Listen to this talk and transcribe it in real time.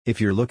If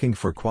you're looking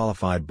for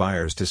qualified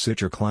buyers to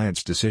suit your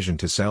client's decision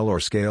to sell or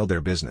scale their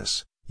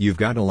business, you've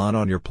got a lot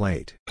on your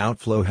plate.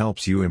 Outflow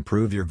helps you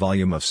improve your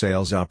volume of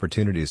sales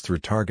opportunities through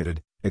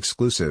targeted,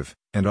 exclusive,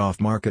 and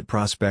off-market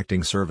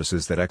prospecting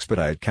services that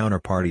expedite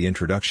counterparty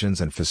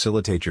introductions and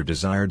facilitate your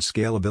desired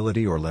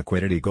scalability or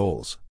liquidity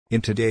goals.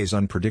 In today's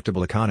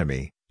unpredictable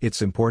economy,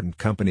 it's important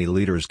company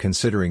leaders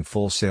considering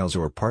full sales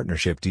or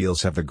partnership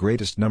deals have the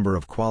greatest number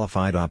of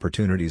qualified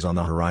opportunities on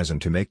the horizon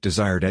to make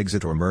desired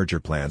exit or merger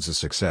plans a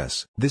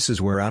success. This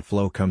is where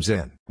Outflow comes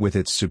in. With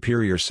its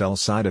superior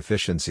sell-side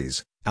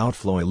efficiencies,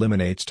 Outflow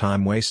eliminates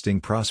time-wasting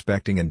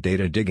prospecting and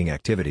data-digging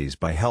activities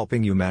by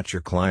helping you match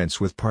your clients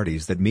with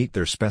parties that meet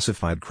their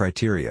specified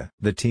criteria.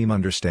 The team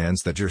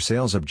understands that your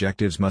sales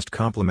objectives must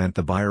complement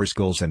the buyer's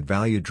goals and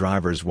value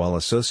drivers, while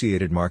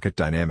associated market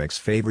dynamics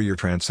favor your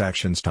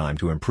transaction's time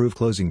to improve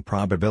closing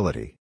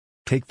probability.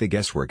 Take the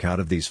guesswork out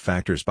of these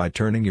factors by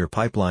turning your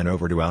pipeline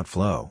over to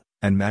Outflow,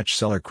 and match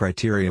seller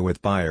criteria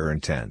with buyer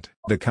intent.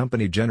 The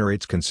company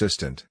generates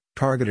consistent,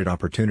 targeted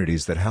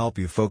opportunities that help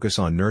you focus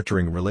on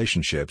nurturing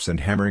relationships and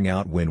hammering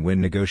out win-win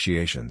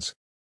negotiations.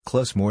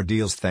 Close more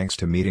deals thanks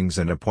to meetings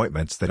and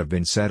appointments that have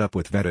been set up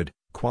with vetted,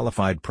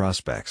 qualified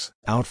prospects.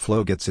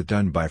 Outflow gets it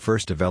done by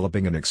first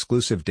developing an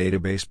exclusive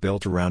database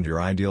built around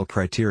your ideal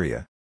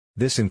criteria.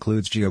 This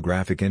includes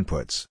geographic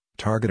inputs,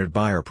 targeted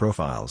buyer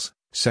profiles,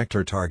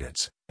 sector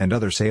targets, and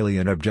other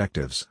salient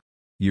objectives.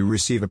 You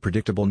receive a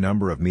predictable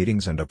number of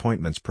meetings and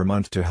appointments per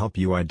month to help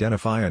you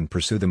identify and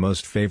pursue the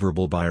most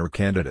favorable buyer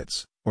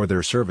candidates, or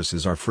their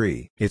services are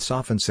free. It's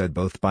often said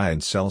both buy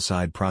and sell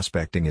side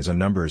prospecting is a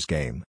numbers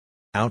game.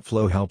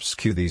 Outflow helps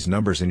skew these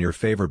numbers in your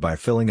favor by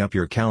filling up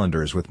your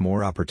calendars with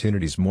more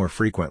opportunities more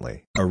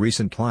frequently. A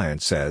recent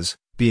client says,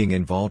 being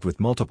involved with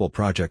multiple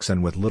projects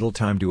and with little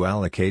time to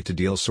allocate to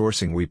deal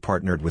sourcing, we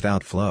partnered with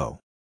Outflow.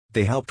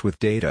 They helped with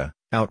data,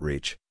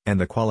 outreach, and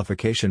the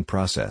qualification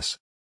process.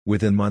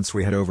 Within months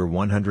we had over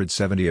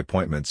 170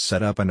 appointments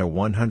set up and a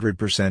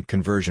 100%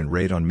 conversion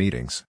rate on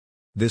meetings.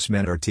 This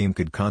meant our team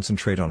could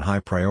concentrate on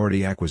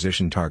high-priority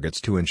acquisition targets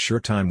to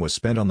ensure time was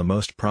spent on the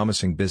most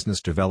promising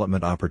business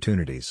development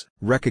opportunities.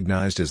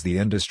 Recognized as the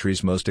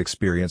industry's most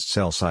experienced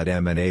sell-side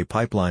M&A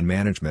pipeline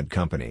management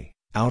company,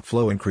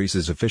 Outflow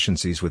increases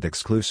efficiencies with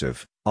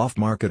exclusive,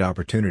 off-market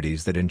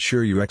opportunities that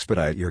ensure you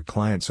expedite your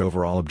clients'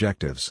 overall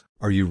objectives.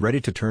 Are you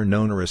ready to turn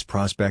onerous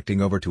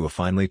prospecting over to a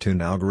finely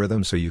tuned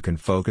algorithm so you can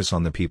focus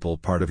on the people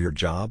part of your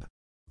job?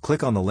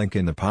 Click on the link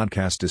in the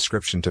podcast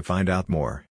description to find out more.